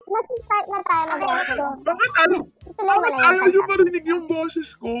mag-start na tayo mag-echo. Bakit ayaw nyo marinig yung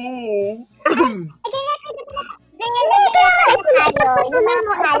boses ko? Yung mga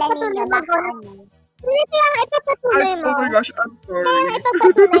pangalan ninyo, baka ano. Hindi kaya ipapatuloy mo. Oh my gosh, I'm sorry. Kaya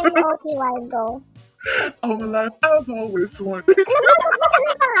ipapatuloy mo, OTY, go. All my life, I've always wanted. Nabanggit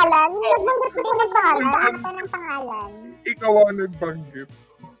ng pangalan? Nabanggit ko ng pangalan? Ano ng pangalan? Ikaw ang nagbanggit.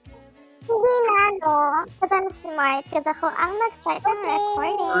 Hindi na, no? Because I'm smart. Kasi ako ang nag-start ng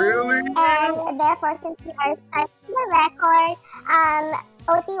recording. Really? And therefore, since we are starting the record,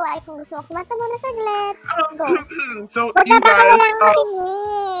 OTY, kung gusto mo kumanta muna saglit, go. So, Huwag you na baka guys, walang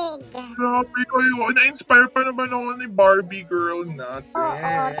makinig. grabe kayo. Na-inspire pa naman ako ni Barbie girl natin.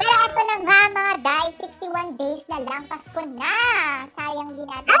 Oo. Pero ito na nga mga dahil 61 days na lang, Pasko na. Sayang din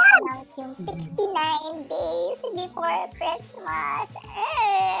natin announce yung 69 days before Christmas.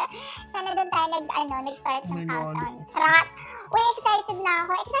 Sana doon tayo nag-start ng countdown. Charot! Uy, excited na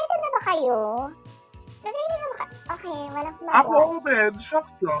ako. Excited na ba kayo? Excited na ba kayo? Okay, walang sumagot. Ako, Ben,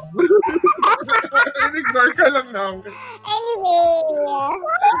 shocks lang. Ignore ka lang namin. Anyway,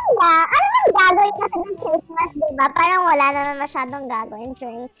 wala. Ano ang gagawin natin ng Christmas, diba? Parang wala naman masyadong gagawin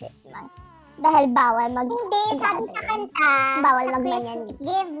during Christmas. Dahil bawal Hindi, sabi sa kanta. Bawal magmanyan.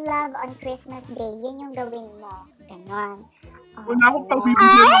 Give love on Christmas Day. Yan yung gawin mo. Ganon. Wala akong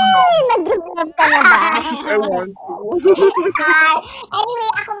pagbibigyan ng love. Ay, nag-give ka na ba? I want to.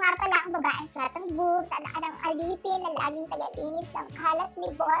 Anyway, ako nga pala ang babaeng flatang boobs, anak ng alipin na laging tagalinis ng kalat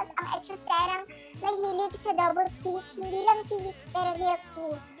ni boss, ang etchoserang mahilig sa double kiss, hindi lang kiss, pero real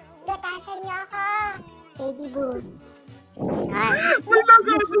kiss. Gatasan niya ako, baby boobs. May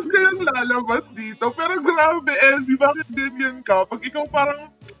nagatos kayang lalabas dito. Pero grabe, Elvie, bakit ganyan ka? Pag ikaw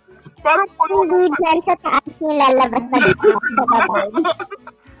parang puno ng... Hindi dyan sa taas nilalabas na dito sa babay.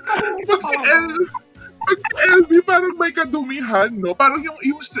 Pag si Elvie, parang may kadumihan, no? Parang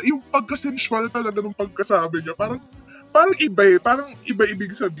yung pagka-sensual talaga ng pagkasabi niya. Parang iba eh. Parang iba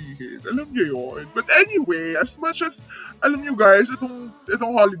ibig sabihin. Alam niyo yun. But anyway, as much as, alam niyo guys, itong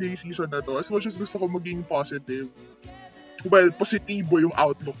holiday season na to, as much as gusto ko maging positive, well, positibo yung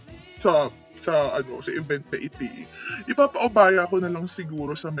outlook sa event na ito. Ipapaubaya ko na lang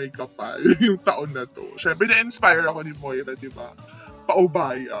siguro sa may kapal yung taon na to. Siyempre, na-inspire ako ni Moira, di ba?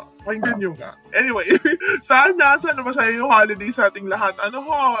 Paubaya. Pakinggan nyo nga. Anyway, sana masaya yung holiday sa ating lahat.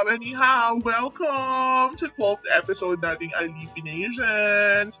 Anyhow, welcome sa 12th episode nating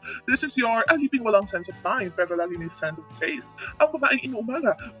Alipinations. This is your alipin walang sense of time, pero lagi may sense of taste. Ang babaeng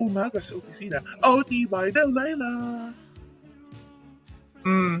inuumaga, umaga sa opisina, OTY Del Laila.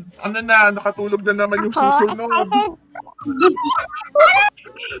 Nakatulog na naman yung susunod.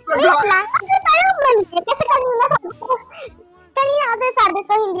 Wait lang, kasi parang mali. Kasi kanina kasi sabi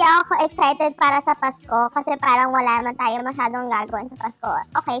ko hindi ako excited para sa Pasko kasi parang wala naman tayo masyadong gagawin sa Pasko.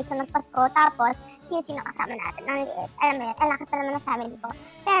 Okay, so nagpasko tapos sino kasama natin. Ang liit. Alam mo yun, ang lakas na naman ng family ko.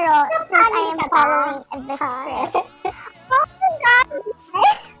 Pero since I am following the script, oh my God!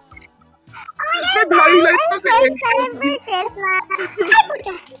 Nag-highlight pa si Celebrate Christmas!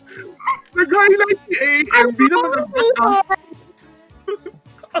 Nag-highlight si AMB naman nagbasa.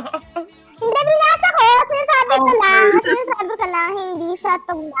 Hindi, binasa ko. Sinasabi ko lang, hindi siya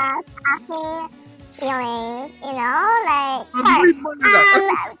tugma sa aking feelings. You know? Like,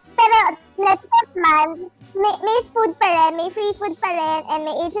 pero let's get man, may food pa rin, may free food pa rin, and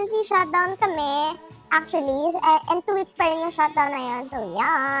may agency shutdown kami, actually, and 2 weeks pa rin yung shutdown na yun. So,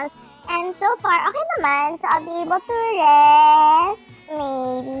 yan. And so far, okay naman. So, I'll be able to rest.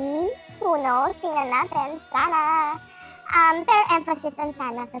 Maybe. Who knows? Tingnan natin. Sana. Pero emphasis on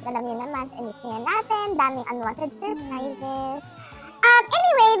sana. Kasi alam niyo naman, sa industriya natin, daming unwanted surprises.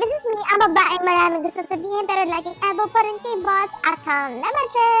 Anyway, this is me. Ang babaeng maraming gusto sabihin, pero laging elbow pa rin kay boss, account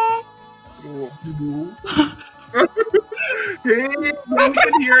manager. Hey, we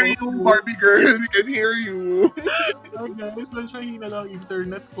can hear you, Barbie girl. We can hear you. Oh guys, masyahina lang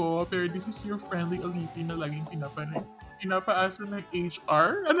internet ko. Pero this is your friendly alipin na laging pinapaasa ng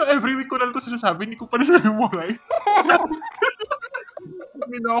HR. Every week ko na ito sinasabi, hindi ko pa na-memorize.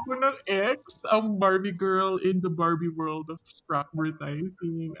 Ginako ng ex, ang Barbie girl in the Barbie world of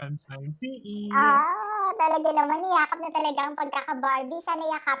advertising and science. Talaga naman, niyakap na talaga ang pagkaka-Barbie. Sana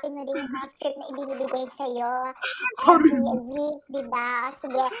yakapin mo din yung mga script na ibinibigay sa'yo. Every week, diba?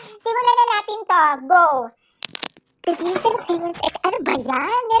 Sige, simulan na natin to. Go! The views and opinions, ano ba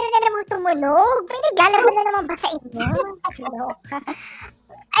yan? Meron na namang tumunog. May nagalaman na naman ba sa inyo?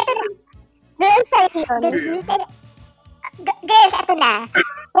 Ito na. Girls, sa'yo. The views and... Girls, ito na.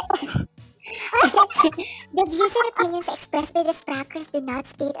 The views and opinions expressed by the Sprackers do not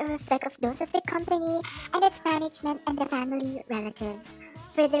state or reflect of those of the company and its management and the family relatives.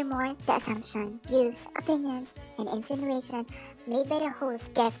 Furthermore, the assumption, views, opinions, and insinuation made by the host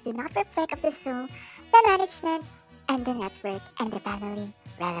guests do not reflect of the show, the management, and the network, and the family,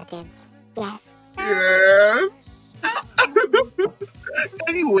 relatives. Yes. Yes.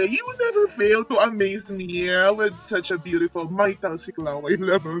 Anyway, you never fail to amaze me with such a beautiful Maital Siklaway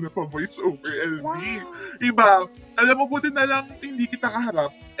level na pa-voice over LB. Iba, alam mo, buti na lang hindi kita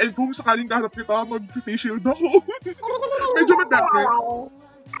kaharap. Eh kung sakaling kaharap kita, mag-face shield ako. Medyo madami.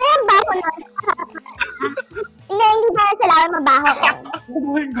 Ay, ang baho nun. Hindi ba sila mabaho ko? Oh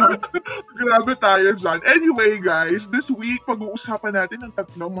my God. Grabe tayo dyan. Anyway, guys, this week, pag-uusapan natin ang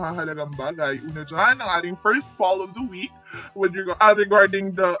tatlong mahalagang bagay. Una dyan, ang ating first poll of the week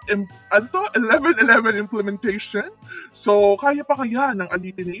regarding the 11-11 implementation. So, kaya pa kaya ng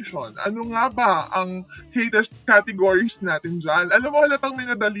Nation? Ano nga ba ang hatest categories natin dyan? Alam mo, halatang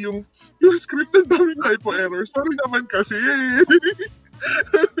may nadali yung script ng daming typo errors. Sorry naman kasi.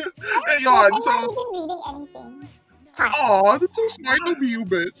 Ayun, so... I'm not even reading anything. Aw, that's so smart of you,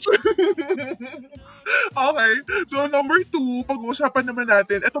 bitch. Okay, so number 2, pag-uusapan naman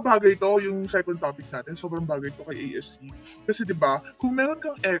natin, eto bagay to, yung second topic natin, sobrang bagay to kay ASC. Kasi diba, kung meron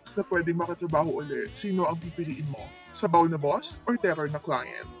kang ex na pwedeng makatrabaho ulit, sino ang pipiliin mo? Sabaw na boss or terror na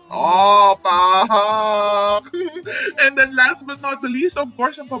client? Oh, pak! And then last but not the least, of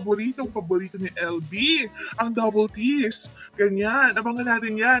course, ang paborito ni LB, ang double T's. Ganyan, abangan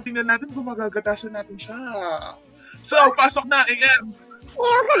natin yan. Tingnan natin kung magagatasan natin siya. So, pasok na, AM!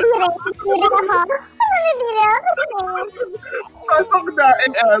 Yung kadiri. Kadiri ako. Kadiri ako. Pasok na,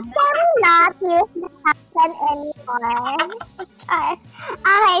 AM! Can we not use the caption anymore?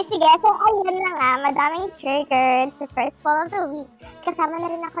 Okay, sige. So, ayun na nga. Madaming triggered sa first poll of the week. Kasama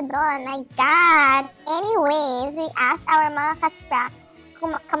na rin ako doon. My God! Anyways, we asked our mga kaspraks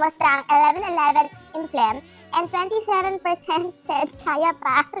kamusta ang 11-11 implem, and 27% said kaya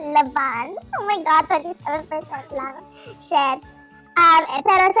pa, laban. Oh my God, 27% lang. Shit.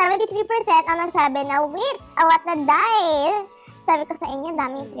 Pero 73% ang nagsabi na, wait, awat na dahil. Sabi ko sa inyo,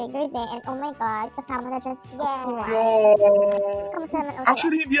 daming triggered eh. And oh my God, kasama na dyan si Kamusta naman?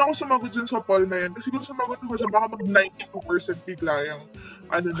 Actually, hindi ako sumagot dyan sa poll na yan. Kasi kung sumagot ako dyan, baka mag-92% bigla yung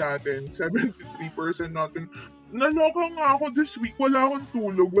natin, 73% natin. Naloka nga ako this week, wala akong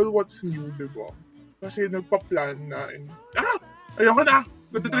tulog. Well, what's new, diba? Kasi nagpa-plan na. Ayoko na!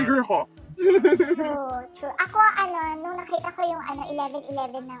 Natitrigger ako. True. Ako, nung nakita ko yung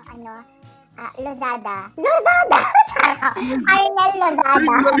 11-11 ng Lozada. Arnel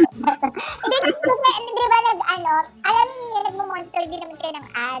Lozada. Hindi, di ba alam niyo, nagmo-monitor din naman kayo ng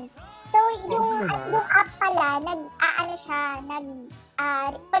ads. So, yung app pala,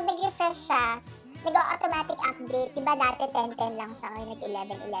 pag nag-refresh siya, nag-automatic update. Diba dati 10-10 lang siya, ngayon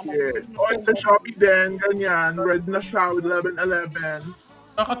nag-11-11. Yes. Sa Shopee din, ganyan. Red na siya with 11-11.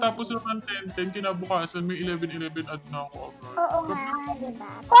 Nakatapos lang ng 10-10, kinabukasan may 11-11 ad na ako. Oo nga, diba?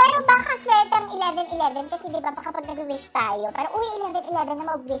 Pero baka swerte ang 11-11 kasi diba kapag nag-wish tayo, parang 11-11 na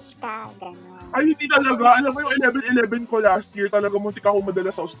mag-wish ka, gano'n. Ay, hindi talaga. Alam mo yung 11-11 ko last year, talaga muntik ako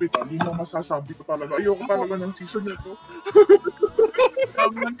madala sa ospital. Yun ang masasabi ko talaga. Ayoko talaga ng season na to.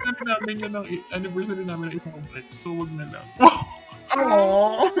 Nagkakaroon namin yun ng anniversary namin ng isang ex, so wag na lang.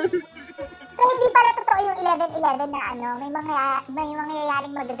 So, hindi pala totoo yung 11-11 na may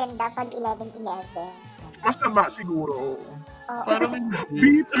mangyayaring magaganda pag 11-11. Masama siguro. Parang hindi.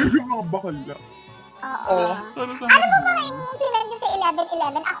 Beep, yung mga bakal lang. Oo. Pero sa Ano ba mga i-implement nyo sa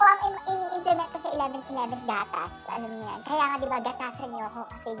 11-11? Ako ang ini-implement ko sa 11-11 gatas. Alam niyo yan. Kaya nga diba gatasan niyo ako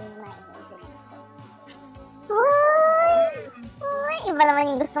kasi yun yung mga ini-implement ko. Iba naman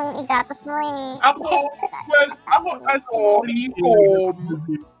yung gustong igatas mo eh. Ako, lihom.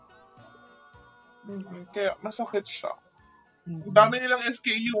 Kaya masakit siya. Ang dami nilang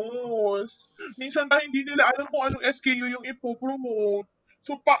SKUs. Minsan pa hindi nila alam kung anong SKU yung ipopromote.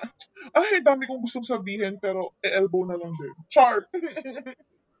 So, dami kong gustong sabihin, pero elbow na lang din. Char!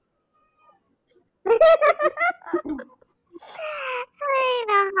 Ay,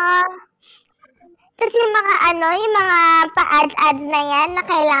 naka. Kasi yung mga yung mga pa-ads na yan na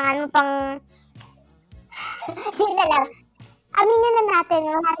kailangan mo pang... Yun na lang. Aminin na natin,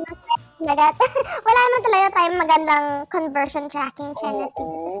 wala naman talaga tayong magandang conversion tracking channel.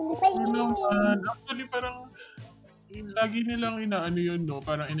 Actually, parang lagi nilang inaano yun, no?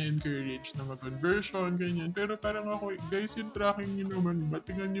 Parang ina-encourage na mag-conversion, ganyan. Pero parang ako, guys, yung tracking nyo naman ba?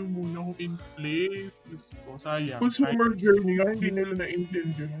 Tingnan nyo muna kung in place. So, sayang. Consumer journey nga, hindi nila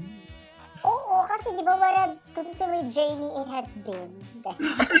na-intindihan. Oo, kasi di ba wala consumer journey it has been.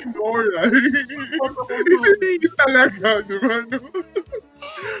 I know, right? Hindi talaga, di ba? No?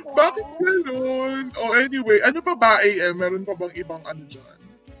 Bakit gano'n? Anyway, ano pa ba, AM? Meron pa bang ibang dyan?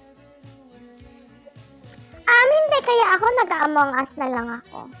 Hindi. Kaya ako nag-Among Us na lang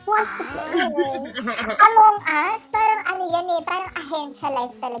ako. Who wants to play? Among Us, parang ano yan eh, parang ahensya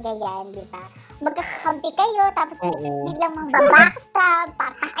life talaga yan, di ba? Magkakampi kayo, tapos Oo. biglang mambabackstab,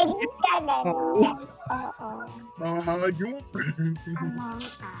 papakayin ka, gano'n. Oo. Mga hayop. Among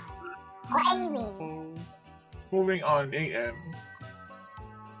Us. Oh, anyway. Moving on, AM.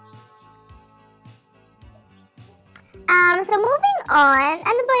 So moving on,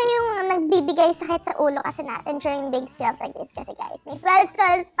 ano ba yung nagbibigay sakit sa ulo kasi natin during big sales like this kasi guys? May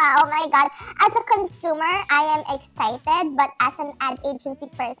 12 pa, oh my god. As a consumer, I am excited, but as an ad agency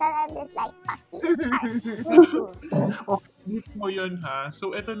person, I'm just like, fuck you. Okay, dito mo yun ha.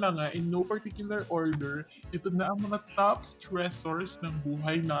 So, ito na nga, in no particular order, ito na ang mga top stressors ng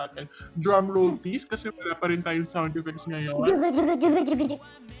buhay natin. Drum roll please, kasi wala pa rin tayong sound effects ngayon.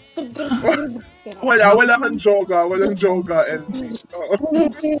 Wala kang joga. Walang joga. And, oo.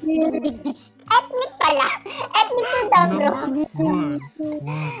 Ethnic pala. Ethnic ko drum roll. Number one.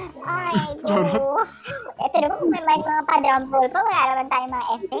 Ay, go. Ito naman kung may mga pa-drum roll pa, wala naman tayong mga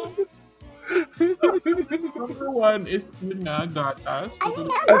effects. Number one is yun nga, gatas. Ano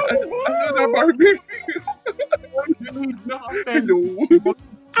na? Ano na, Barbie? Hello?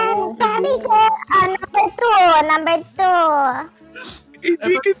 Sabi ko, number two.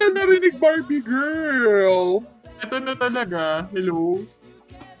 Hindi kita narinig, Barbie girl. Ito na talaga. Hello?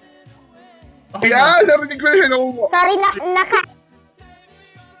 Ayan, narinig ko yung hello mo. Sorry,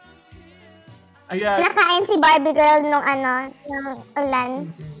 Ayan. nakain si Barbie girl nung nung ulan.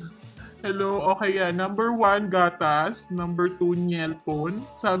 Hello, okay yan. Number one, gatas. Number two, nyelpon.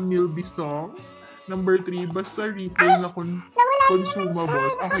 Sa Milbisong. Number three, basta retail na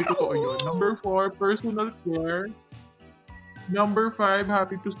consumables. Okay, totoo yun. Number four, personal care. Number five,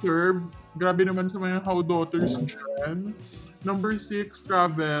 happy to serve. Grabe naman sa mga how daughters dyan. Number six,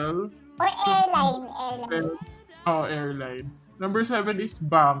 travel. Or airline. Airline. Number 7 is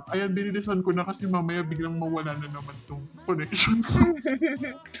bank. Ayan, binilisan ko na kasi mamaya biglang mawala na naman itong connection.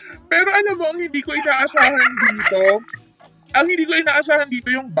 Pero alam mo, ang hindi ko inaasahan dito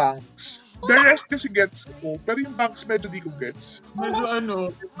yung banks. The rest kasi gets ko. Pero yung banks medyo di ko gets.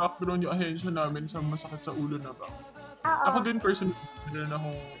 Medyo background yung ahensya namin sa masakit sa ulo na bank. Oo. Ako din personally, meron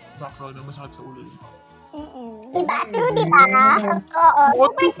akong background na masakit sa ulo. Diba? True, diba? Oo,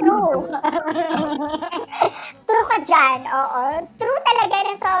 super true. True ka dyan, oo. True talaga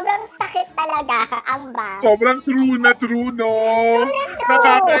na sobrang sakit talaga ang bang. Sobrang true, no?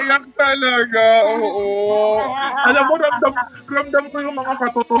 Nakakaiyak talaga, oo. Alam mo, ramdam ko yung mga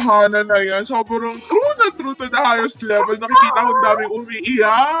katotohanan na yan. Sobrang true to the highest level. Nakikita ko daming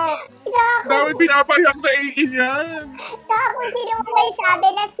umiiyak. Daming pinapayak na iiyan. Tsaka kung sino mo may sabi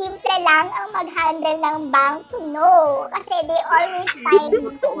na simple lang ang mag-handle ng bank, no. Kasi they always find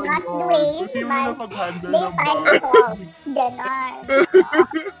not ways, Kasi but na pag-handle they ng find bank. faults. Ganon.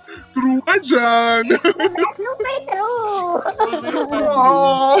 True ka dyan. Super true.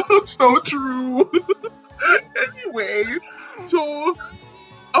 Oh, so true. Anyway, so,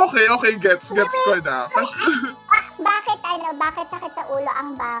 okay, gets ko na. Bakit sakit sa ulo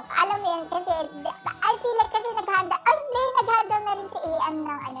ang bank? Alam mo yan, kasi, I feel like kasi nag-handle na rin si AM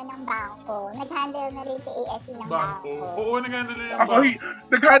ng bangko. Nag-handle na rin si ASC ng Bangko. bangko. Oo, nag-handle na yung Ako, bank.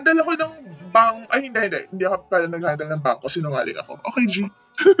 nag-handle ako ng bank. Ay, hindi ako pala nag-handle ng banko. Sinungaling ako. Okay, G.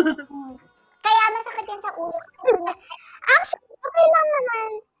 Kaya masakit yan sa ulo. Actually, okay lang naman.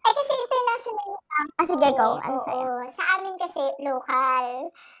 Eh, kasi international yung bank. Sige, go. Ano sa'yo? Oo. Sa amin kasi, local.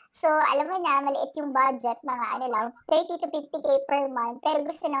 So, alam mo na, maliit yung budget, mga 30 to 50K per month. Pero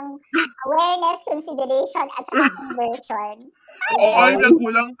gusto ng awareness, consideration, at saka conversion. Oo, ay,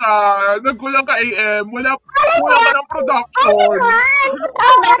 nagkulang ka, AM. Wala ka ng production.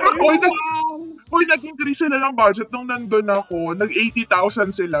 Hoy, nag-increase sila ng budget nung nandun ako.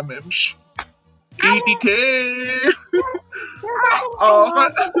 Nag-80,000 sila, mems. 80K! Oo,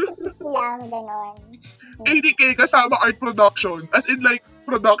 Lang, ganon. 80K kasama art production. As in, like,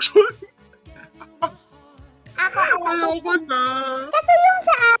 production. Ayoko na. Kasi yung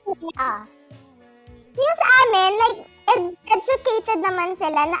sa amin, like, educated naman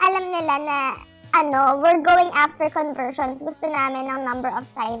sila na alam nila na, we're going after conversions. Gusto namin ng number of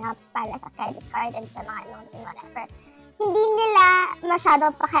sign-ups para sa credit card and sa mga loans and whatever. Hindi nila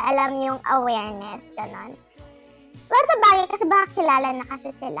masyado pakialam yung awareness, ganon. Well, sa bagay, kasi baka kilala na kasi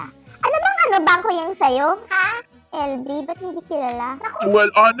sila. Ano bang bangko yung sa'yo? Ha? LB, ba't hindi kilala?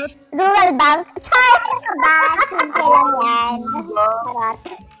 Well, honest, Rural Bank? Char! Ano ka ba? Simple lang yan. Charot.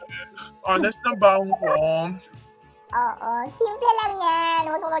 honest na bangko. Oo, simple lang yan.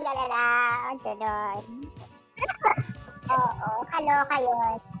 Huwag ka mag-alala. Ganon. Oo, kaloka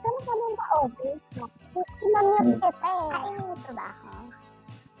yun. Ano ka nung pa-obvious na? Imamute kita eh. Imamute ko ba ako?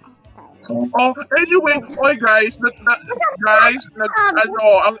 Oh, anyway, oy guys,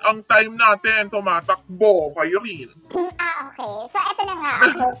 ang time natin tumatakbo, kayo rin. Okay. So, eto na nga.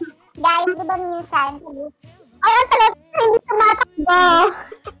 Okay. Guys, di ba minsan, ay, ang talaga, hindi tumatakbo.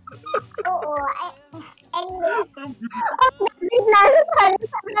 Oo. Anyway. Wait lang.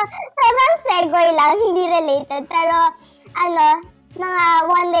 Parang segue lang, hindi related. Pero, mga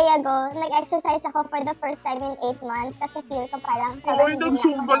 1 day ago, nag-exercise ako for the first time in 8 months kasi feel ko parang Oy,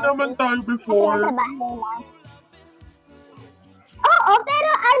 nag-zumba naman tayo before. Kasi nasa bahay lang. Oo, pero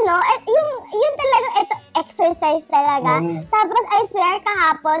yung talagang exercise talaga. Tapos I swear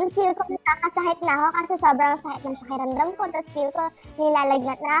kahapon, feel ko nakakasakit na ako kasi sobrang sakit ng pakiramdam ko. Tapos feel ko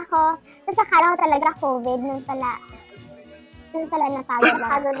nilalagnat na ako. Tapos akala ko talaga COVID, nun pala napagod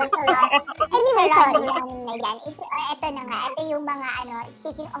lang pala. Anyway, sorry. Running na yan. Ito na nga, ito yung mga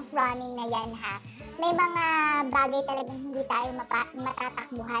speaking of running na yan ha. May mga bagay talagang hindi tayo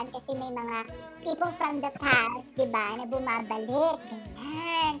matatakbuhan kasi may mga people from the past, di ba, na bumabalik.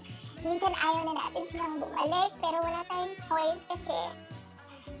 Ganyan. Minsan ayaw na natin silang bumalik pero wala tayong choice kasi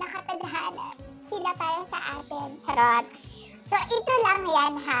nakatadhana sila para sa atin. Charot. So, ito lang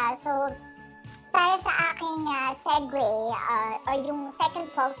yan ha. So, para sa aking segue or yung second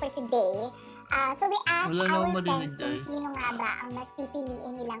poll for today, so we asked our friends kung sino nga ba ang mas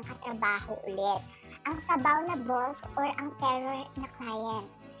pipiliin nilang katrabaho ulit. Ang sabaw na boss or ang terror na client.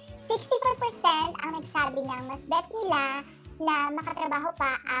 64% ang nagsabi ng mas bet nila na makatrabaho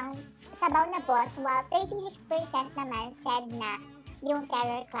pa ang sabaw na boss while 36% naman said na yung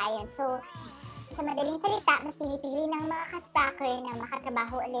terror client. So, sa madaling salita, mas pinipili ng mga ka-stalker na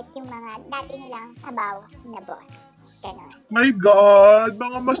makatrabaho ulit yung mga dati nilang sabaw na boss. Ganon. My God,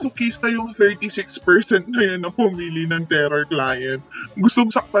 mga masukista yung 36% na yan na pumili ng terror client.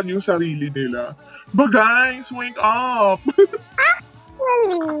 Gustong saktan yung sarili nila. But guys, wake up!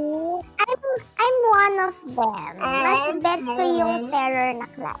 Actually, I'm one of them. Mas bet ko yung terror na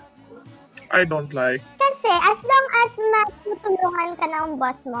client. I don't like. Kasi as long as matutulungan ka ng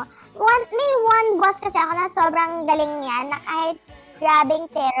boss mo, may one boss kasi ako na sobrang galing niya na kahit grabing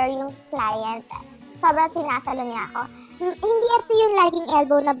terror yung client, sobrang sinasalo niya ako. Hindi ito yung laging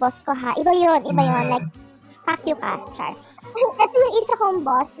elbow na boss ko ha. Iba yun. Like, fuck you ka, Char. Ito yung isa kong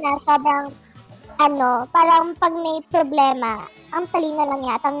boss na sobrang, parang pag may problema, ang talino lang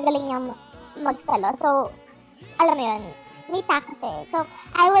niya, ang galing niya magsalo. So, alam mo yun, may takas eh. So,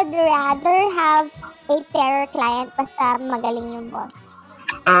 I would rather have a terror client basta magaling yung boss.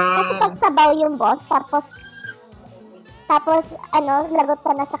 Kasi pagsabaw yung boss, tapos lagot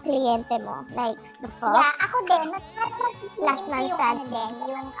ka na sa kliyente mo. Like, Yeah, ako din. Last man yung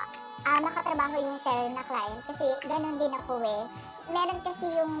yung makatrabaho yung terror na client. Kasi ganun din ako eh. Meron kasi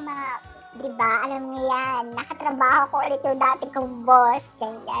yung mga, di ba, alam niyo yan, nakatrabaho ko ulit yung dati kong boss.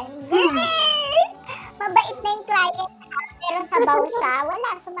 Ganyan. Mabait na yung client, pero sabaw siya. Wala,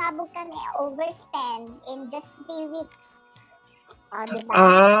 sumabog kami. Overspend in just 3 weeks. Diba?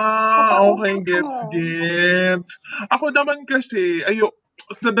 Okay, gets. Ako naman kasi,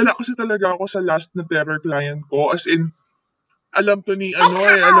 nadala kasi talaga ako sa last na terror client ko. As in, alam to ni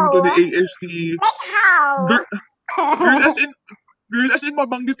ASC. Like how? Girl, as in,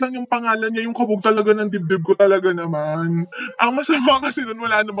 mabanggit lang yung pangalan niya, yung kabog talaga ng dibdib ko talaga naman. Ang masama kasi nun,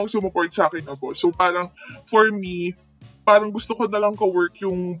 wala namang sumuport sa akin na boss. So parang, for me, parang gusto ko na lang ka-work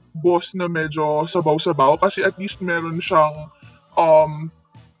yung boss na medyo sabaw-sabaw kasi at least meron siyang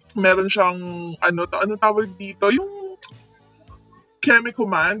ano tawag dito, yung chemical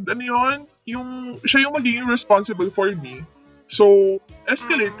command, siya yung magiging responsible for me. So,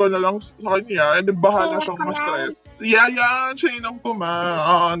 escalate ko na lang sa kanya and then bahala siyang ma-stress. Yeah, chain of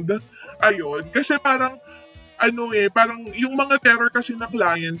command. Ayun, kasi parang, parang yung mga terror kasi na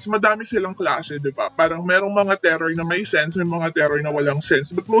clients, madami silang klase, di ba? Parang merong mga terror na may sense, may mga terror na walang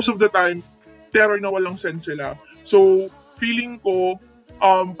sense. But most of the time, terror na walang sense sila. So, feeling ko,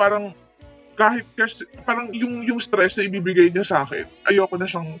 parang kahit kasi, parang yung stress na ibibigay niya sa akin, ayoko na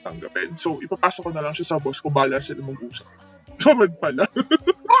siyang tanggapin. So, ipapasok ko na lang siya sa boss ko, bahala sila mag-usap. Tamad pala.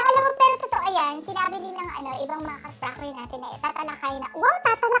 Pero alam mo, pero totoo yan. Sinabi din ng ibang mga ka-stalker natin na tatalakay na, wow,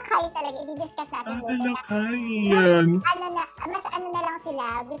 tatalakay talaga. I-discuss natin. Tatalakayin. Mas na lang sila.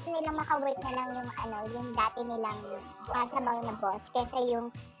 Gusto nilang maka-work na lang yung dati nilang sabaw na boss kaysa yung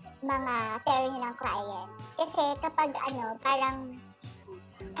mga terror nilang client. Kasi kapag parang,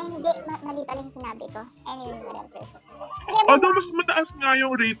 ay hindi, mali pala yung sinabi ko. Anyway, whatever. Although mas mataas nga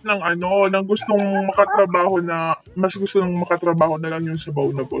yung rate ng ng gustong makatrabaho na, mas gustong makatrabaho na lang yung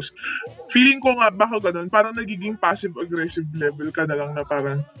sabaw na boss. Feeling ko nga baka ganun, parang nagiging passive-aggressive level ka na lang na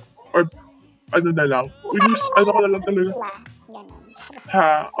parang, or ano na lang, which is, ano ka na lang talaga, Diba? Ganon.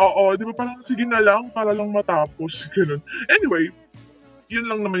 oo, di ba parang sige na lang, para lang matapos, ganun. Anyway, yun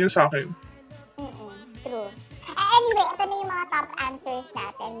lang naman yung sa akin. True. Anyway, ito na yung mga top answers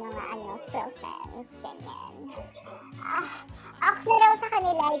natin, mga scroll friends, ganyan. Ox na raw sa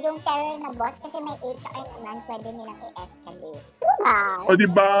kanila yung terror na boss kasi may HR naman, pwede nilang i-escalate. Diba? O di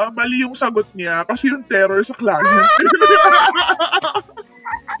ba mali yung sagot niya kasi yung terror sa client.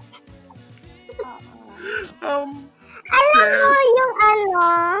 Alam mo yung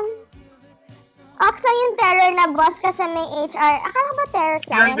Oksa yung terror na boss kasi may HR. Akala ba terror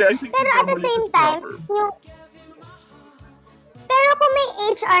client? Hindi, I think Pero at the normally same it's time, proper. pero kung may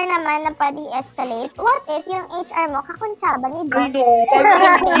HR naman na pwede escalate, what if yung HR mo kakuntsaba ni boss? Ano,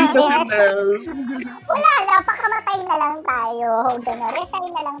 parang hindi kasi Wala na, pakamatay na lang tayo. Gano'n,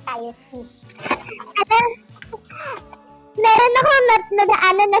 resign na lang tayo. Meron ako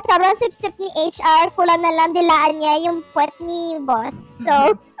nadaanan na sobrang sip-sip ni HR, kulang na lang dilaan niya yung puwet ni boss.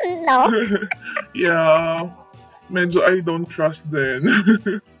 So, no. Yeah, medyo I don't trust then.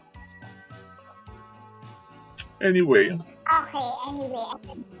 Anyway. Okay, anyway.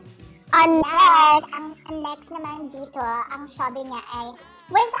 Unless, Ang next naman dito, ang sabi niya ay,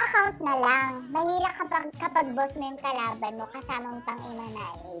 where's account na lang? Mahirap kapag boss mo yung kalaban mo, kasama mo pang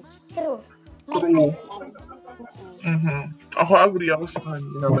i-manage. True. True. Ako agree ako sa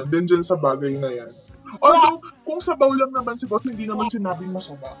kanya naman. Then dyan sa bagay na yan. Although, kung sabaw lang naman si boss, hindi naman sinabing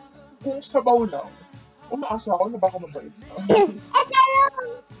masama. Kung sabaw lang, umaasa ako na baka mabait. pero,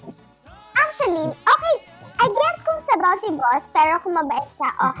 actually, okay, I guess kung sabaw si boss, pero kung mabait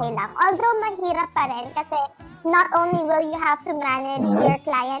siya, okay lang. Although, mahirap pa rin kasi not only will you have to manage your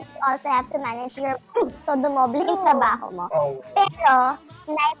client, you also have to manage your so dumoble yung trabaho mo. Oh. Pero,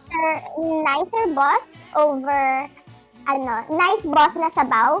 nicer boss over, nice boss na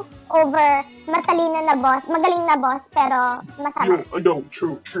sabaw over matalino na boss, magaling na boss, pero masama. Yo,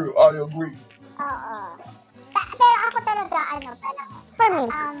 true, I agree. Oo. Pero ako talaga, parang, For me.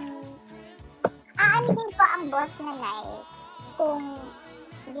 aanihin ko ang boss na nice kung,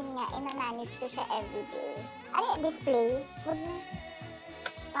 yun nga, i-manage ko siya everyday. Ano yung display?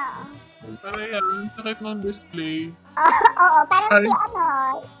 Oo. Para yan, sakit ng display. Oo, parang Ay.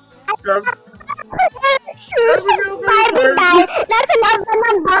 Barbie doll, nasa loob ka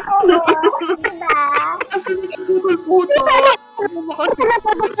ng bako mo. Diba? Kasi nagpuputol-putol. Ano ba kasi?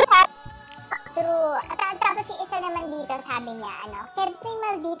 True. Tapos yung isa naman dito, sabi niya, kaya may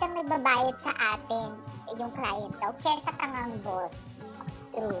malditang nagbabayad sa atin, yung client daw, kaya sa tangang boss.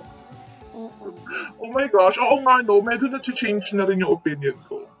 True. Oh my gosh, oo nga no, medyo na-change na rin yung opinion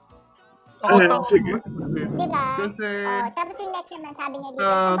ko. Ako Ayan, tao sige. Diba? Kasi, Tapos yung next naman, sabi niya dito,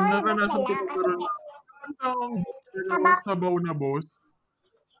 sabaw na boss naranasan na ko lang kasi pero ang Sabaw. sabaw na boss.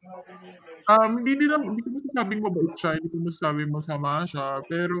 Hindi ko masasabing mabait siya, hindi ko masasabing masama siya,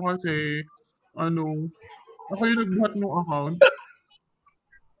 pero kasi, ako yung nagbuhat ng account.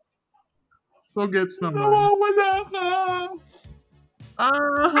 So, gets naman. Nawawala ka!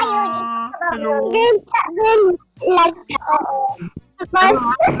 Hello? Lag ka. Boss,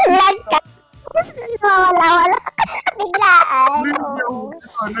 lag ka. Wala. biglaan.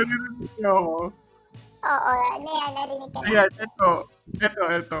 Narinig niya ako. Oo, narinig ka na. Ayan,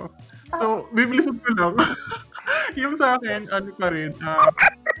 ito. So, bibilisan ko lang. Yung sa akin, pa rin,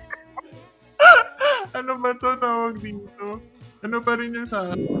 ano ba to tawag dito? Ano pa rin yung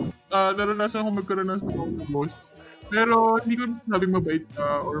sa naranasan ko magkaroon ng sabaw na boss. Pero hindi ko sabing mabait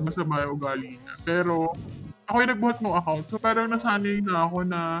ka or masama yung ugali niya. Pero ako yung nagbuhat ng account. So parang nasanay na ako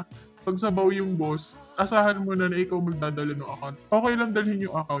na pag sabaw yung boss, asahan mo na ikaw magdadala ng account. Okay lang dalhin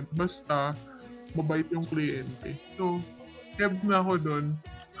yung account basta mabait yung kliyente. So, kebs na ako doon.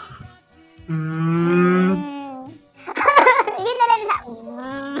 Yun na lang sa...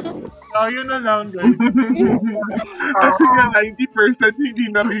 Yun na lang, guys. Kasi nga 90% hindi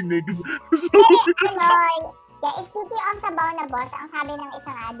narinig. So, Speaking of sabaw na boss, ang sabi ng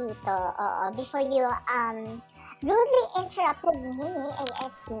isa nga dito, before you rudely interrupted me,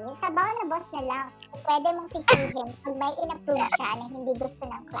 ASC, sabaw na boss na lang, pwede mong sisihin pag may in-approve siya na hindi gusto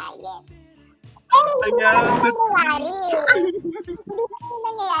ng client. Pero hindi naman nangyayari. Hindi naman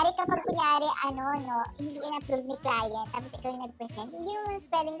nangyayari kapag kunyari, hindi in-approve ni client, tapos ikaw yung nag-present, hindi mo mas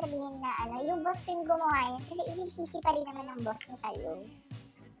pwedeng sabihin na, yung boss ko yung gumawa yan, kasi isisisi pa rin naman ng boss mo sa'yo.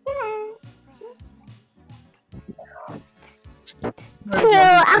 Diba?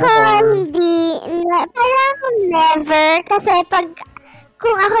 True. Ako hindi. Parang never. Kasi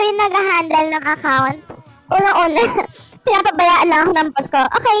kung ako yung nag-handle ng account, una-una, pinapabayaan lang ako ng boss ko.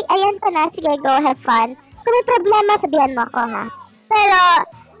 Okay, ayan ka na. Sige, go, have fun. Kung may problema, sabihan mo ako, ha? Pero,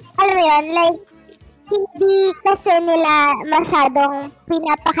 alam mo yun, like, hindi kasi nila masyadong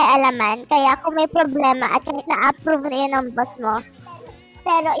pinapakialaman. Kaya kung may problema at kahit na-approve na yun ng boss mo,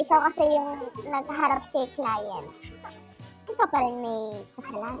 pero ikaw kasi yung nagharap kay client, ikaw pa rin may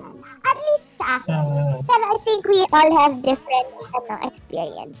kasalanan. At least sa akin. Pero I think we all have different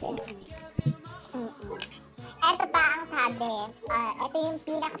experiences. Ito pa ang sabi. Ito yung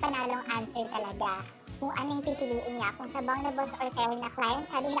pinakapanalong answer talaga. Kung ano yung pipiliin niya. Kung sabaw na boss or fair na client,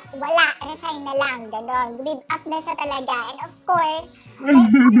 sabi na, wala, resign na lang. Ganon. Give up na siya talaga. And of course, may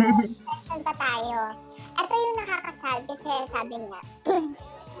extension pa tayo. Ito yung nakakasal kasi sabi niya,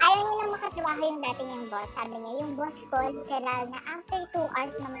 ayaw niya nang makatrabaho yung dati niyang boss. Sabi niya, yung boss ko, literal na after 2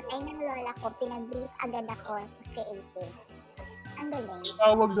 hours namatay ng lola ko, pinag-brief agad ako sa creatives. Ang galing.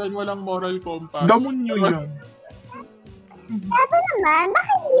 Tawag dyan, walang moral compass. Damon nyo yan. Pero naman,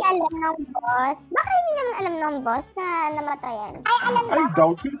 baka hindi alam ng boss? Baka hindi naman alam ng boss na namatayan? Ay, alam ba? I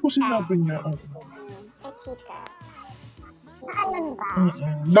doubt yun po sinabi niya. Ay, chika. Alam ba?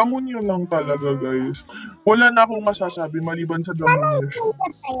 Damon nyo lang talaga, guys. Wala na akong masasabi maliban sa damon nyo siya.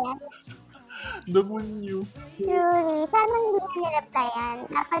 Replyan? Demonyo. Truly, sana hindi na nireplyan.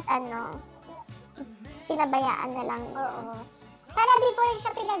 Dapat pinabayaan na lang. Oo. Sana before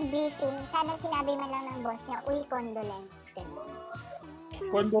siya pinag-briefing, sana sinabi man lang ng boss niya, uy, condolence. Ganun.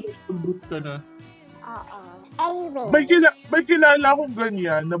 Quando group ka na. Oo. Anyway. May kilala akong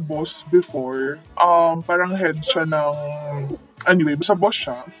ganyan na boss before. Parang head siya ng... Anyway, basta boss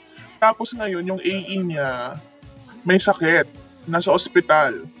siya. Tapos ngayon, yung AE niya, may sakit. Nasa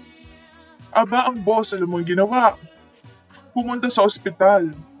ospital. Aba, ang boss, alam mo yung ginawa. Pumunta sa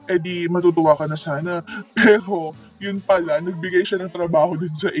ospital. Eh di, matutuwa ka na sana. Pero, yun pala, nagbigay siya ng trabaho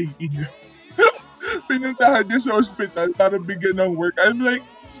dun sa AE niya. Pinuntahan niya sa ospital para bigyan ng work. I'm like,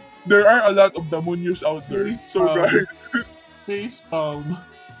 there are a lot of damunyos out there. So guys, Facepalm.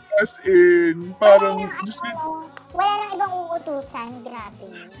 as in, parang, Wala nang ibang uutusan. Grabe.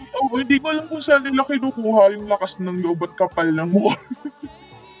 hindi ko alam kung saan nila kinukuha yung lakas ng loob at kapal ng mukha.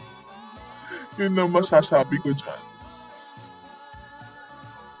 Yun na masasabi ko dyan.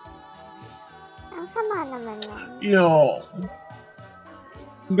 Ang sama naman yan. Yeah.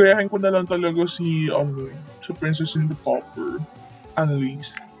 Gayahin ko na lang talaga si Princess in the Popper.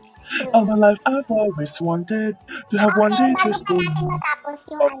 Annalise. All my life I've always wanted to have one day Bago just pa for natin you. matapos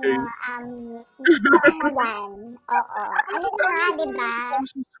yung Okay. gusto ko yan. Oo. Ano na, di ba?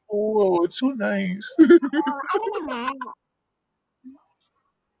 Oh, it's so nice. Ano naman?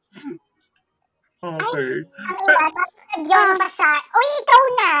 Okay. Ano ba? Nagyong pa siya. Uy, ikaw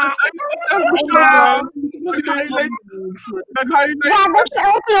na! Nag-highlight Grabe si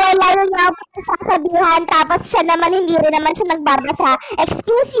Oki, wala na niya ako sasabihan. Tapos siya naman, hindi rin naman siya nagbabasa.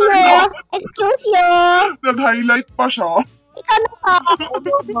 Excuse you! Excuse you! Nag-highlight pa siya. Ikaw na po.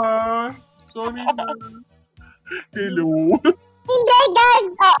 Ba? Sorry na. Hello. Hindi,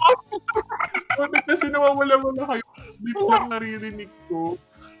 guys. Oo. Bakit kasi nawawala-wala kayo? Dito lang naririnig ko.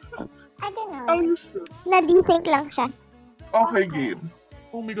 Ay, ganun. Ayos. Na-desync lang siya. Okay, game.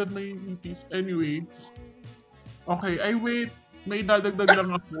 Oh my God, may ipis. Anyway. Okay, ay wait. May dadagdag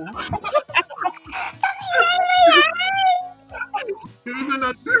lang ako. Pero na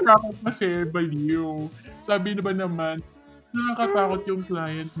natin kasi baliw. Sabi na ba naman, nakakatakot yung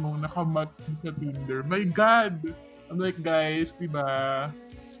client mo nakamat sa Tinder. My God! I'm like, guys, di ba?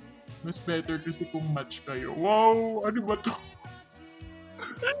 Mas better kasi kung match kayo. Wow! Ano ba to?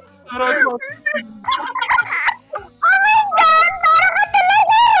 Charot. Oh my God! Parang ka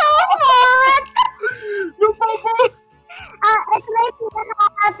talaga robot! Ito na yung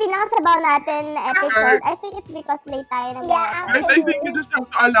pinakasabaw natin na episode. I think it's because late tayo na Guys, I think you just have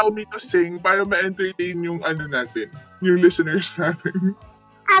to allow me to sing para ma-entertain yung natin, yung listeners natin.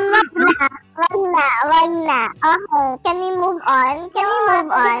 Wag na. Okay, can we move on?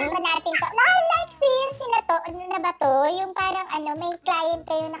 Ano natin to? Na-experience yun na to. Ano na ba to? Yung parang may client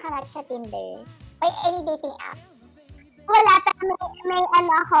kayo nakamatch sa Tinder. Or any dating app. Wala, pero oh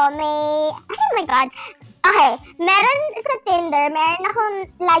my God. Okay, meron sa Tinder, meron akong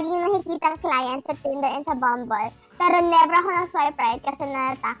laging nakikitang client sa Tinder and sa Bumble. Pero never ako nag-swipe right kasi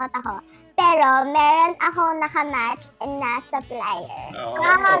natakot ako. Pero meron akong nakamatch na supplier.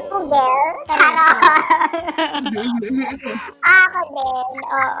 Ako din. Charot. Ako din.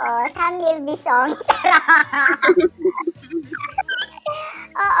 Oo. Sam Milby song. Charot.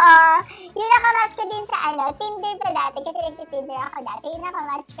 Oo. Yung nakamatch ko din sa Tinder pa dati kasi nagtitinder ako dati. Yung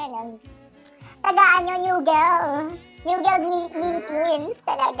nakamatch ko nun. Tagaan yung New Girl. New Girl Philippines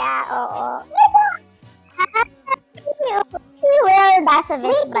talaga, oo. She will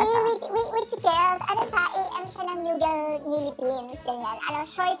Basovich ba siya? Which girls? Ano siya? AM siya ng New Girl Philippines. Ganyan.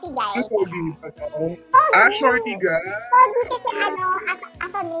 Shorty guy. Pogi pa to. Shorty guy. Pogi kasi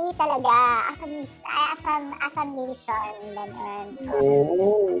affirmate talaga. Affirmation. Ganun.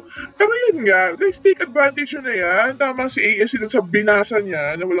 Oo. Pero yun nga, guys, take advantage na yan. Tama si AS dun sa binasa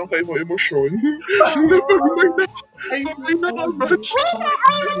niya na walang emosyon. Pag may nakamatch.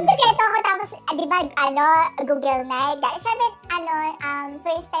 Nagkito ako tapos, di ba, Google Night. Siyempre,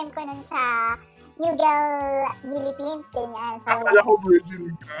 first time ko nun sa New Girl Philippines, ganyan. So, Akala ko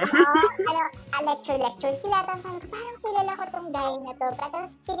virgin ka. lecture sila. Tapos sabi ko, parang kilala ko tong guy na to.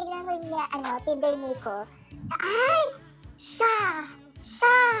 Tapos tinignan ko yung Tinder me ko. Ay! Siya!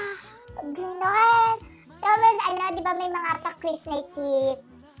 Ganon! Tapos, di ba may mga pa-quiz night si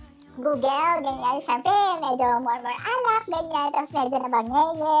Google, ganyan. Siyempre, medyo more alak, ganyan. Tapos medyo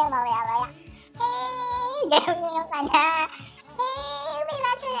nabangenge, mamaya-maya. Hey! Gano'n yung hey, may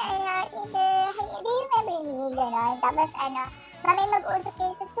match na Tinder. Hey, do you remember me? Gano'n. Tapos mamay mag-usap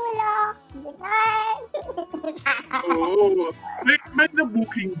kayo sa sulok. Gano'n. Oo. May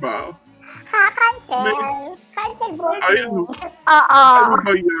na-booking ba? Cancel. Cancel booking. Ay, ano? Oo. Ano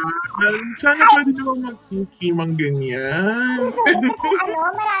ba yan? Sana pwede naman mag-booking mang ganyan.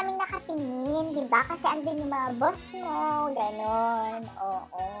 Maraming nakatingin, di ba? Kasi andun yung mga boss mo, gano'n.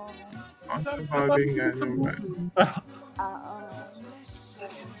 Oo. Sabagay nga naman. Oo.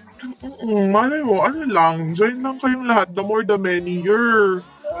 Malay mo, join lang kayong lahat, the more the merrier.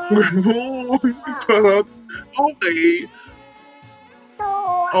 Gano'n. Charot. Okay. So,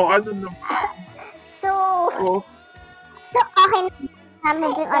 Ano naman? So, Oh. okay na.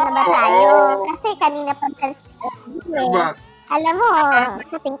 Moving on na ba tayo? Kasi kanina pa Diba? Alam mo,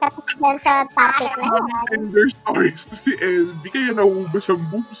 kating-kating dyan sa topic na yun. Tender stories to si LB, kaya nauubos ang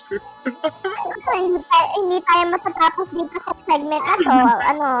boobs. Hindi tayo matatapos dito sa segment na to.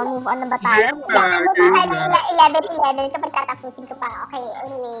 Move on na ba tayo? Game na. 11 kapag tatapusin ko pa. Okay,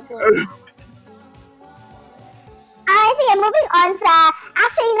 anyway. Sige, moving on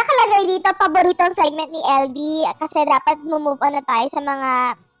actually, nakalagay dito, paboritong segment ni LB, kasi dapat move on na tayo sa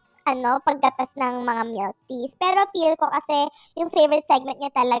mga, paggatas ng mga milk teas. Pero feel ko kasi, yung favorite segment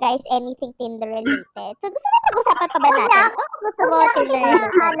niya talaga is anything Tinder related. So, gusto mo pag-usapan pa ba natin? Gusto mo Tinder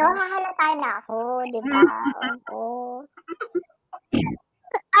related? Hahalata na ako, di ba? Oo.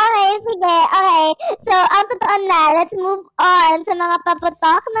 Okay, sige. Okay. So, ang totoo na, let's move on sa mga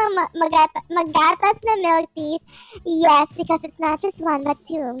paputok ng magatas na milk teas. Yes, because it's not just one but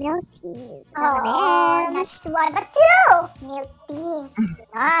two milk teas. Not just one but two milk teas.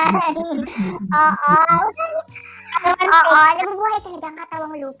 Nabubuhay talaga ang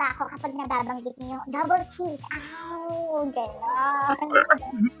katawang lupa ako kapag nababanggit niyo yung double teas. Gano'n.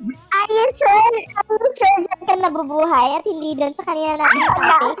 Are you sure? Dyan ka nabubuhay at hindi dun sa kanina natin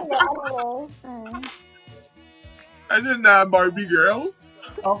topic? Ano na, Barbie girl?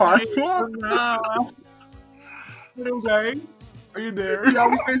 Pasok? Hello guys, are you there?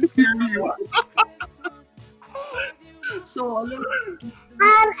 Yeah, we can hear you. So, alam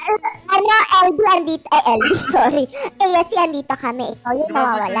LB andito, LB, sorry. Yes, andito kami. Ikaw yung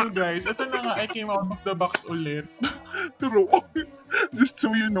nawawala. kayo guys, ito na nga, I came out of the box ulit. True. Just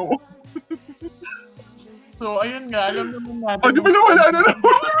so you know. So, ayun nga, alam naman natin. Di ba nawala na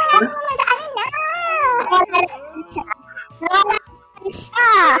naman? Nawala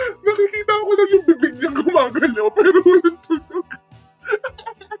siya. Nakikita ko lang yung bibig niya gumagalaw, pero walang tunog.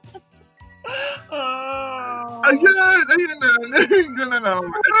 Ayan na. Nandiyan na naman.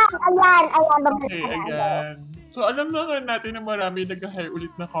 Ayan. Okay, ayan. So, alam na nga natin na marami nag-hire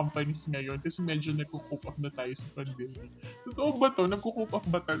ulit na companies ngayon kasi medyo nagko-cope up na tayo sa pandemic. Totoo ba to? Nagko-cope up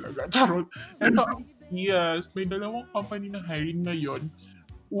ba talaga? Charot. Ito, yes, may dalawang company na hiring ngayon.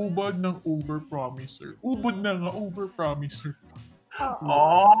 Ubod ng overpromiser. Ubod na nga, overpromiser.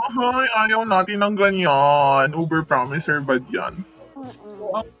 Ayaw natin ng ganyan. Overpromiser ba yan?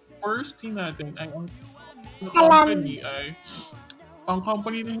 So, ang first thing natin ay ang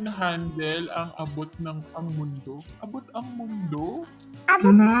company na hinahandle ang abot ng ang mundo. Abot ang mundo?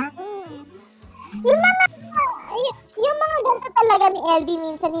 Yung mga ganito talaga ni LB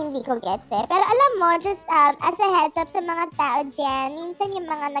minsan hindi ko gets eh. Pero alam mo, just as a heads up sa mga tao dyan, minsan yung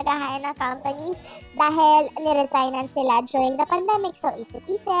mga nag-hire na companies dahil niresignan sila during the pandemic. So,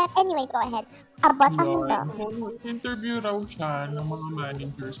 isip-isip. Anyway, go ahead. Abot ang mundo. Interview raw siya ng mga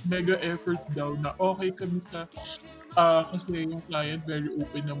managers. Mega effort daw na okay kami sa Kasi yung client very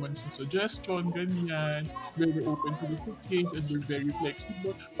open naman sa suggestion, ganyan. Very open to the change and they're very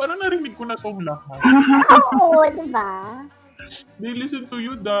flexible. Parang narinig ko na tong lahat. Oo, diba? They listen to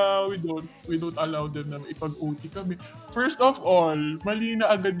you daw. We don't allow them na ipag-OT kami. First of all, mali na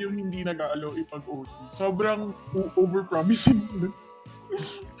agad yung hindi nag-allow ipag-OT. Sobrang over-promising.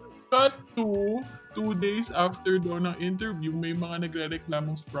 Cut to 2 days after daw ng interview, may mga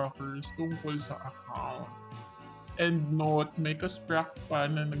nagre-reklamong sprackers tungkol sa account. And note, may ka-sprack pa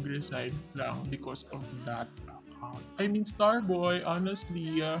na nag-resign lang because of that account. I mean, Starboy,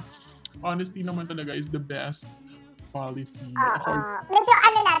 honesty naman talaga is the best policy. Oo. Medyo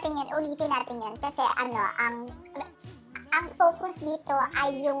natin yan, ulitin natin yan. Kasi ang focus dito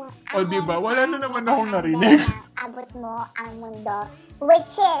ay yung O, diba? Wala na naman akong handle narinig. ng abot mo ang mundo,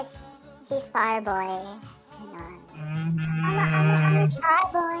 which is si Starboy. Ganon.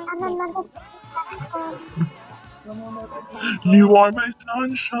 Starboy. Ano man to Starboy? You are my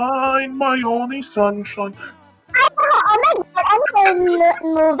sunshine, my only sunshine. Oh my God, I'm still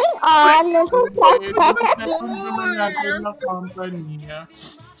moving on. Second naman natin na company.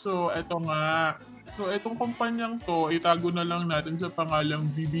 So, eto nga. So, etong kumpanyang to, itago na lang natin sa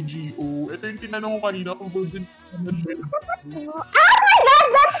pangalang VBGO. Ito yung tinanong ko kanina kung virgin coconut oil. Oh my God,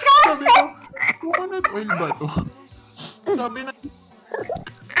 that's Sabi ko, coconut oil ba to? Sabi na,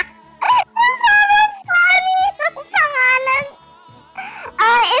 pangalan.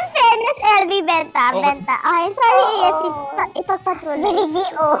 In fairness, LB, benta. Okay, sorry, ipagpatuloy.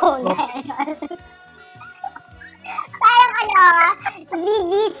 BGO. Parang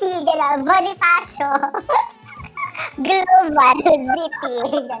BGC, gano'n, Bonifacio. Global, VP,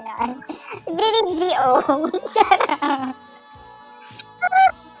 gano'n. BGO.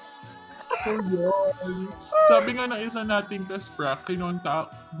 oh yun. Sabi nga ng isa nating ka-sprack,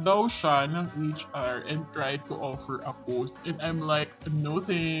 kinontak daw siya ng HR and tried to offer a post. And I'm like, no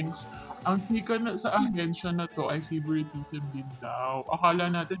thanks. Ang chika na sa ahensya na to ay favoritism din daw. Akala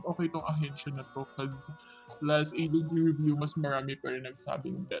natin okay tong ahensya na to because last agency review, mas marami pa rin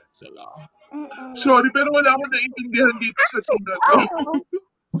nagsabing bet sila. Sorry, pero wala akong naintindihan dito sa team na to.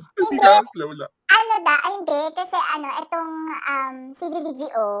 Hindi ka slow lang. Hindi, kasi itong si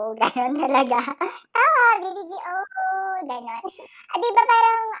BBGO, gano'n talaga. BBGO, gano'n. Di ba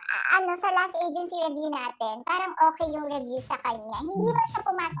parang, sa last agency review natin, parang okay yung review sa kanya. Hindi ba siya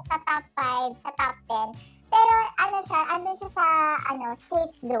pumasok sa top 5, sa top 10, pero andun siya sa,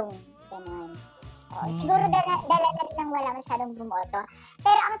 safe zone, gano'n. Siguro dala na rin ng wala masyadong bumoto.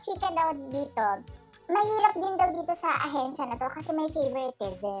 Pero ang chika daw dito, mahirap din daw dito sa ahensya na to kasi may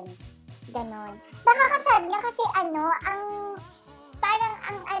favoritism. Ganon. Nakakasad nga kasi ang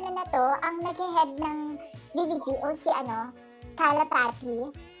nag-head ng BBGO si Kalapati.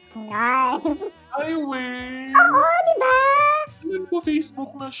 Ganon. Ay, wait! Oo, diba? Alam ko,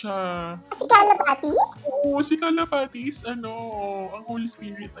 Facebook na siya. Si Kalapati? Oo, si Kalapati is ang Holy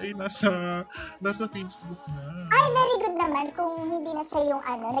Spirit ay nasa Facebook na. Ay, very good naman kung hindi na siya yung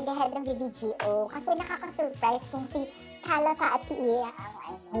nag-head ng BBGO. Kasi nakaka-surprise kung si Kalapati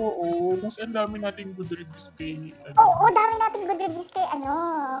Oo, mas ang dami nating good reviews kay Oo, dami nating good reviews kay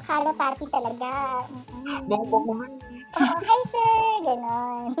Kalapati talaga. Bako na Hi sir,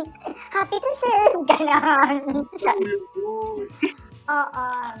 ganon. Happy to serve, ganon. Oo.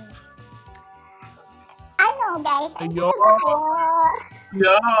 Guys, ang Ayun. ako.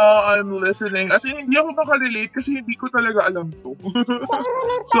 Yeah, I'm listening. As in, hindi ako makarelate kasi hindi ko talaga alam to.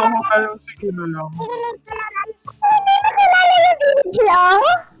 So, ako parang sige na lang. I-relate ko lang. Hindi mo kilala yung video?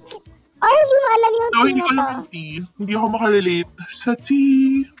 Or hindi mo alam yung So, hindi sino ko alam to? yung tea. Hindi ako makarelate sa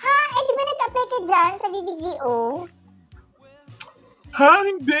tea. Di ba nag-apply ka dyan sa BBGO? Ha?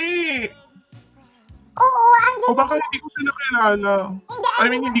 Hindi. Oo, andyan O baka hindi ko sila kilala. I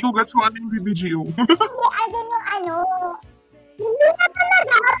mean, hindi ko gets kung ano yung BBGO. andyan yung Hindi naman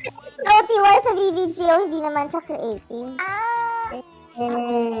nag-apply sa BBGO, hindi naman siya creative.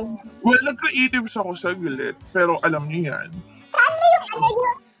 Well, nag-creatives ako saglit. Pero alam niyo yan. Saan ba yung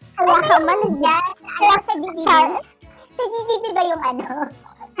Wala ka man dyan. Sa GGB? Sa GGB ba yung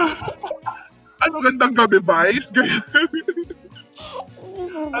Ano gandang gabi, Vice? Ganyan.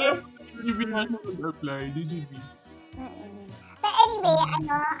 Alam ko, DGB na siya mag-apply. DGB. But anyway,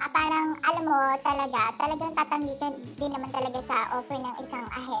 parang alam mo talagang tatanggitan din naman talaga sa offer ng isang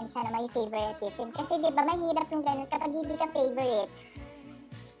ahensya na may favoritism. Kasi di ba mahirap yung ganun kapag hindi ka favorite.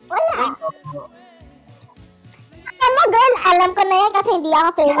 Wala. Alam mo girl, alam ko na yan kasi hindi ako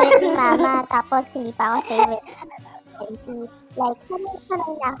favorite ni mama. Tapos hindi pa ako favorite. Like,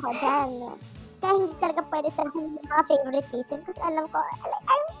 sanay na ako dyan. Kaya hindi talaga pwede sa mga favoritism kasi alam ko, like,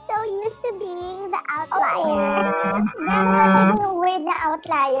 I'm so used to being the outlier. Meron yung word na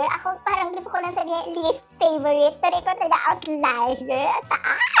outlier. Ako parang gusto ko lang sabihin least favorite. Pero ikaw talaga outlier. At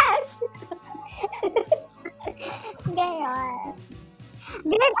taas! Ganon.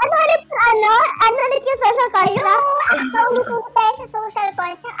 Ganun, ano ulit yung social construct? Kung tayo sa social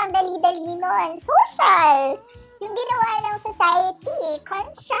construct, ang dali-dali nun. Social! Yung ginawa ng society.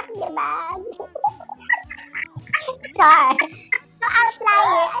 Construct, di ba? Char. So,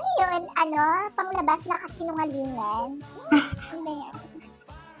 outlier, ano yun? Panglabas na kasinungalingan? Ano ba yan?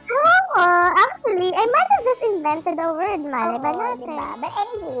 Oo, actually, I might have just invented a word, Mali. Ba natin? Diba? But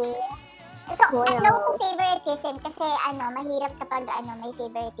anyway, so, no to favoritism kasi mahirap kapag may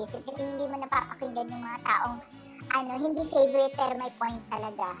favoritism kasi hindi mo napapakinggan yung mga taong hindi favorite pero may point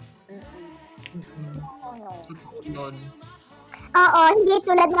talaga. Yun. Oo, hindi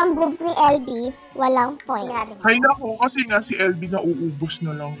tulad ng boobs ni LB. Walang point. Grabe. Hay nako, kasi nga si LB nauubos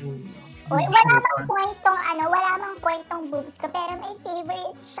na lang yung... Uy, wala mang point tong wala mang point tong boobs ko pero may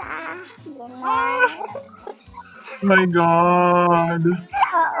favorite siya. Ganun. My God.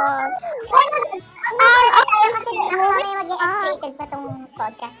 Oo. Okay, kasi may mag-e-excited pa tong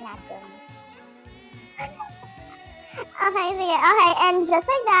podcast natin. Okay, sige. Okay, and just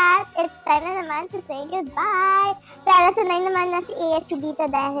like that, it's time na naman to say goodbye. Pero tunay naman na si ASU dito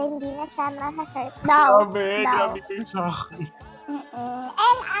dahil hindi na siya makaka-hurt. Grabe kayo sa akin.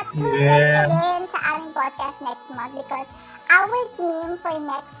 And tune in rin sa aming podcast next month because our theme for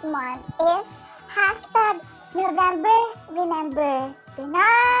next month is #November Remember.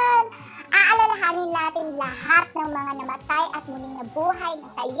 Tunan! Aalalahanin natin lahat ng mga namatay at muling nabuhay na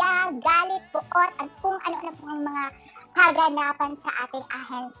saya, galit, buot, at kung ano-ano pong mga kaganapan sa ating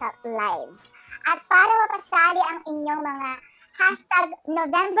ahensya lives. At para mapasali ang inyong mga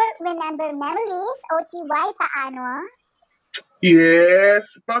 #November Remember memories, OTY, paano?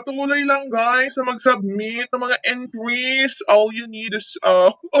 Yes, patuloy lang guys na mag-submit ng mga entries. All you need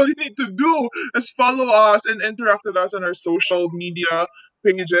to do is follow us and interact with us on our social media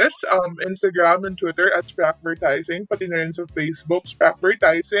pages, Instagram and Twitter at Sprackvertising, pati na rin sa Facebook,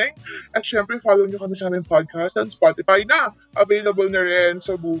 Sprackvertising. At syempre, follow nyo kami sa aming podcast on Spotify na. Available na rin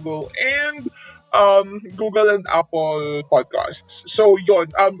sa Google and Google and Apple podcasts. So yon.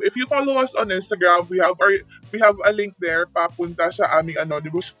 If you follow us on Instagram, we have a link there papunta sa aming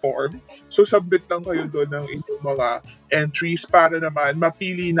anonymous form. So submit lang kayo doon ng inyong mga entries para naman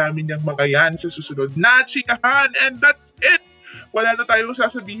mapili namin yung mga yan sa susunod na chikahan. And that's it. Wala na tayong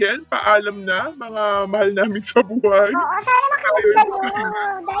sasabihin. Paalam na, mga mahal namin sa buhay. Oo, sana makinig kayo.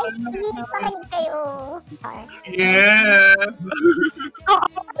 Dahil hindi makinig kayo. Sorry. Yes.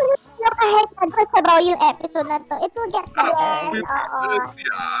 Kahit nagpasabaw yung episode na to, it will get better. Oo.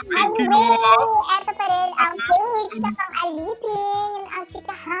 Thank you. Ito pa rin ang page na pang-alipin, ang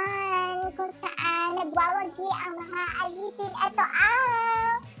chikahan, kung saan nagwawagi ang mga alipin. Ito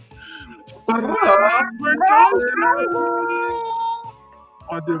ang... Tara, Bertoldo!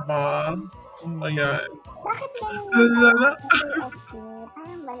 O, diba? Ayan. Bakit ganun yung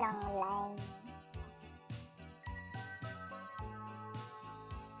parang walang line?